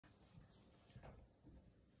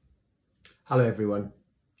Hello everyone.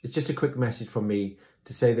 It's just a quick message from me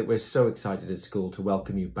to say that we're so excited at school to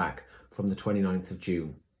welcome you back from the 29th of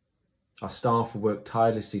June. Our staff have worked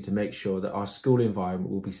tirelessly to make sure that our school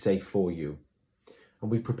environment will be safe for you.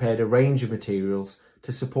 And we've prepared a range of materials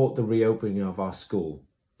to support the reopening of our school.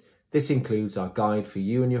 This includes our guide for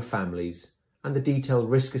you and your families and the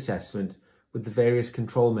detailed risk assessment with the various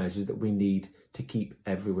control measures that we need to keep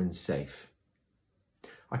everyone safe.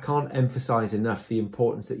 I can't emphasise enough the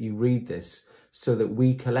importance that you read this so that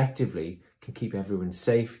we collectively can keep everyone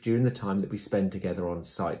safe during the time that we spend together on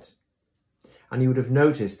site. And you would have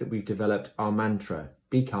noticed that we've developed our mantra,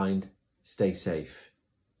 be kind, stay safe.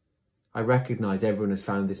 I recognise everyone has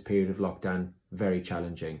found this period of lockdown very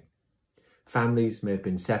challenging. Families may have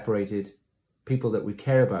been separated, people that we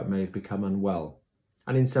care about may have become unwell,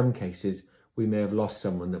 and in some cases we may have lost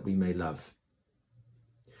someone that we may love.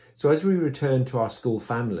 So as we return to our school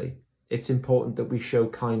family, it's important that we show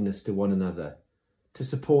kindness to one another, to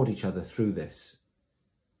support each other through this.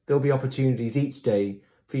 There'll be opportunities each day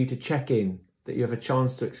for you to check in, that you have a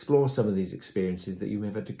chance to explore some of these experiences that you may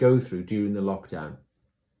have had to go through during the lockdown,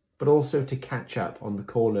 but also to catch up on the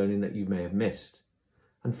core learning that you may have missed.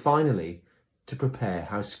 And finally, to prepare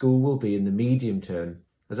how school will be in the medium term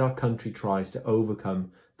as our country tries to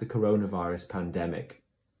overcome the coronavirus pandemic.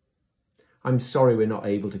 I'm sorry we're not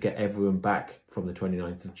able to get everyone back from the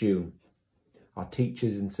 29th of June. Our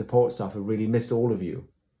teachers and support staff have really missed all of you.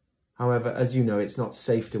 However, as you know, it's not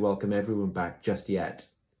safe to welcome everyone back just yet.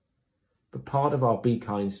 But part of our Be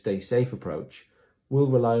Kind, Stay Safe approach will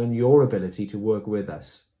rely on your ability to work with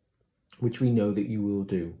us, which we know that you will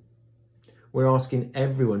do. We're asking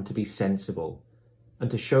everyone to be sensible and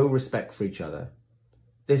to show respect for each other.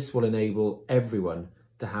 This will enable everyone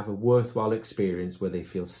to have a worthwhile experience where they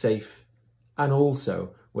feel safe and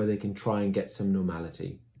also where they can try and get some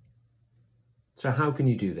normality. So how can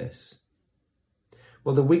you do this?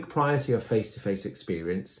 Well, the week prior to your face-to-face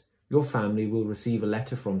experience, your family will receive a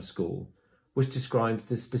letter from school which describes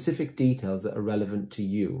the specific details that are relevant to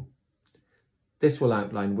you. This will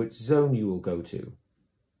outline which zone you will go to,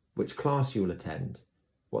 which class you will attend,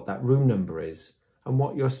 what that room number is, and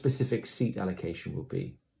what your specific seat allocation will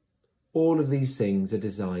be. All of these things are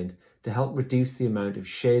designed to help reduce the amount of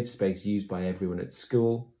shared space used by everyone at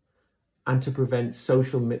school and to prevent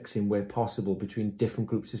social mixing where possible between different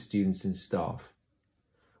groups of students and staff.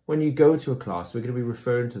 When you go to a class, we're going to be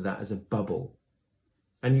referring to that as a bubble.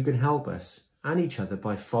 And you can help us and each other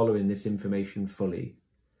by following this information fully.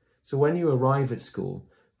 So when you arrive at school,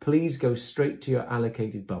 please go straight to your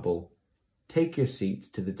allocated bubble, take your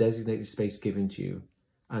seat to the designated space given to you,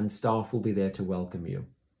 and staff will be there to welcome you.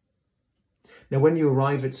 Now, when you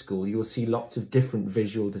arrive at school, you will see lots of different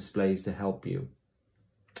visual displays to help you.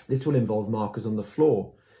 This will involve markers on the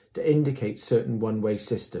floor to indicate certain one-way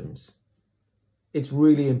systems. It's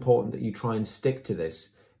really important that you try and stick to this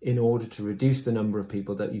in order to reduce the number of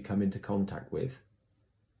people that you come into contact with.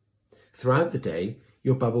 Throughout the day,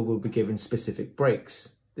 your bubble will be given specific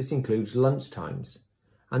breaks. This includes lunch times,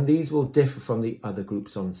 and these will differ from the other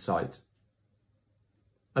groups on site.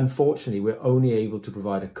 Unfortunately, we're only able to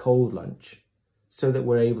provide a cold lunch so that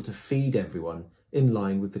we're able to feed everyone in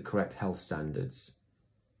line with the correct health standards.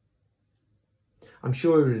 I'm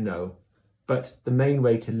sure you know, but the main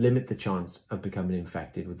way to limit the chance of becoming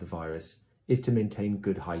infected with the virus is to maintain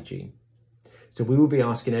good hygiene. So we will be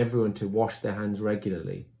asking everyone to wash their hands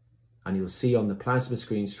regularly, and you'll see on the plasma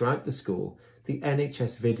screens throughout the school the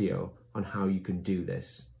NHS video on how you can do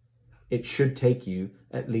this. It should take you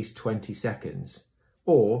at least 20 seconds,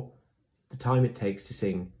 or the time it takes to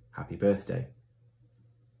sing Happy Birthday.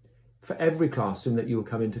 For every classroom that you will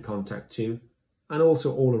come into contact to, and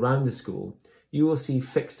also all around the school, you will see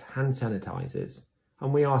fixed hand sanitizers,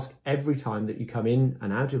 and we ask every time that you come in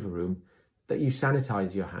and out of a room that you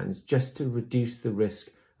sanitize your hands just to reduce the risk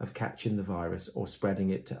of catching the virus or spreading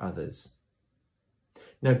it to others.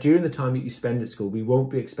 Now, during the time that you spend at school, we won't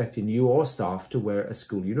be expecting you or staff to wear a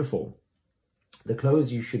school uniform. The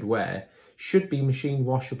clothes you should wear should be machine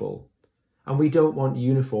washable, and we don't want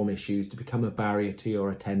uniform issues to become a barrier to your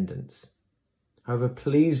attendance. However,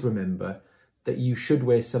 please remember that you should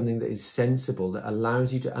wear something that is sensible, that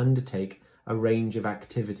allows you to undertake a range of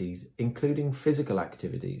activities, including physical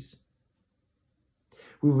activities.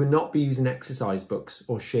 We will not be using exercise books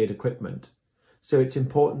or shared equipment, so it's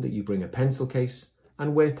important that you bring a pencil case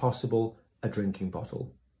and, where possible, a drinking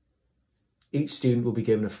bottle. Each student will be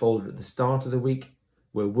given a folder at the start of the week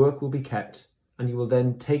where work will be kept, and you will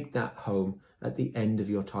then take that home at the end of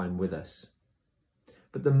your time with us.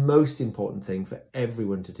 But the most important thing for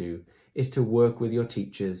everyone to do is to work with your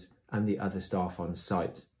teachers and the other staff on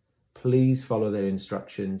site. Please follow their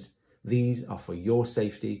instructions, These are for your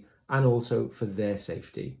safety and also for their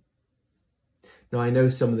safety. Now, I know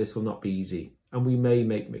some of this will not be easy and we may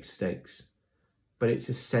make mistakes, but it's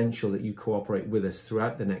essential that you cooperate with us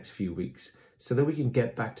throughout the next few weeks so that we can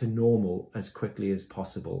get back to normal as quickly as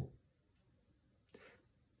possible.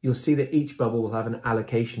 You'll see that each bubble will have an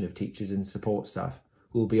allocation of teachers and support staff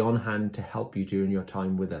who will be on hand to help you during your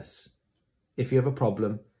time with us. If you have a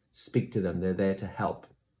problem, speak to them. They're there to help.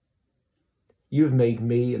 You have made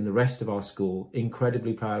me and the rest of our school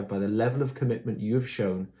incredibly proud by the level of commitment you have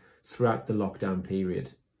shown throughout the lockdown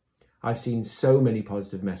period. I've seen so many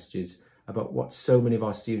positive messages about what so many of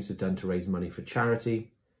our students have done to raise money for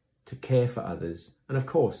charity, to care for others, and of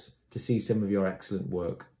course, to see some of your excellent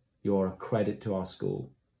work. You're a credit to our school.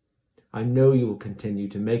 I know you will continue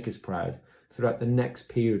to make us proud throughout the next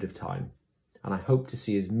period of time, and I hope to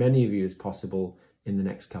see as many of you as possible in the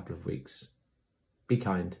next couple of weeks. Be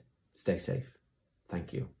kind, stay safe.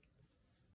 Thank you.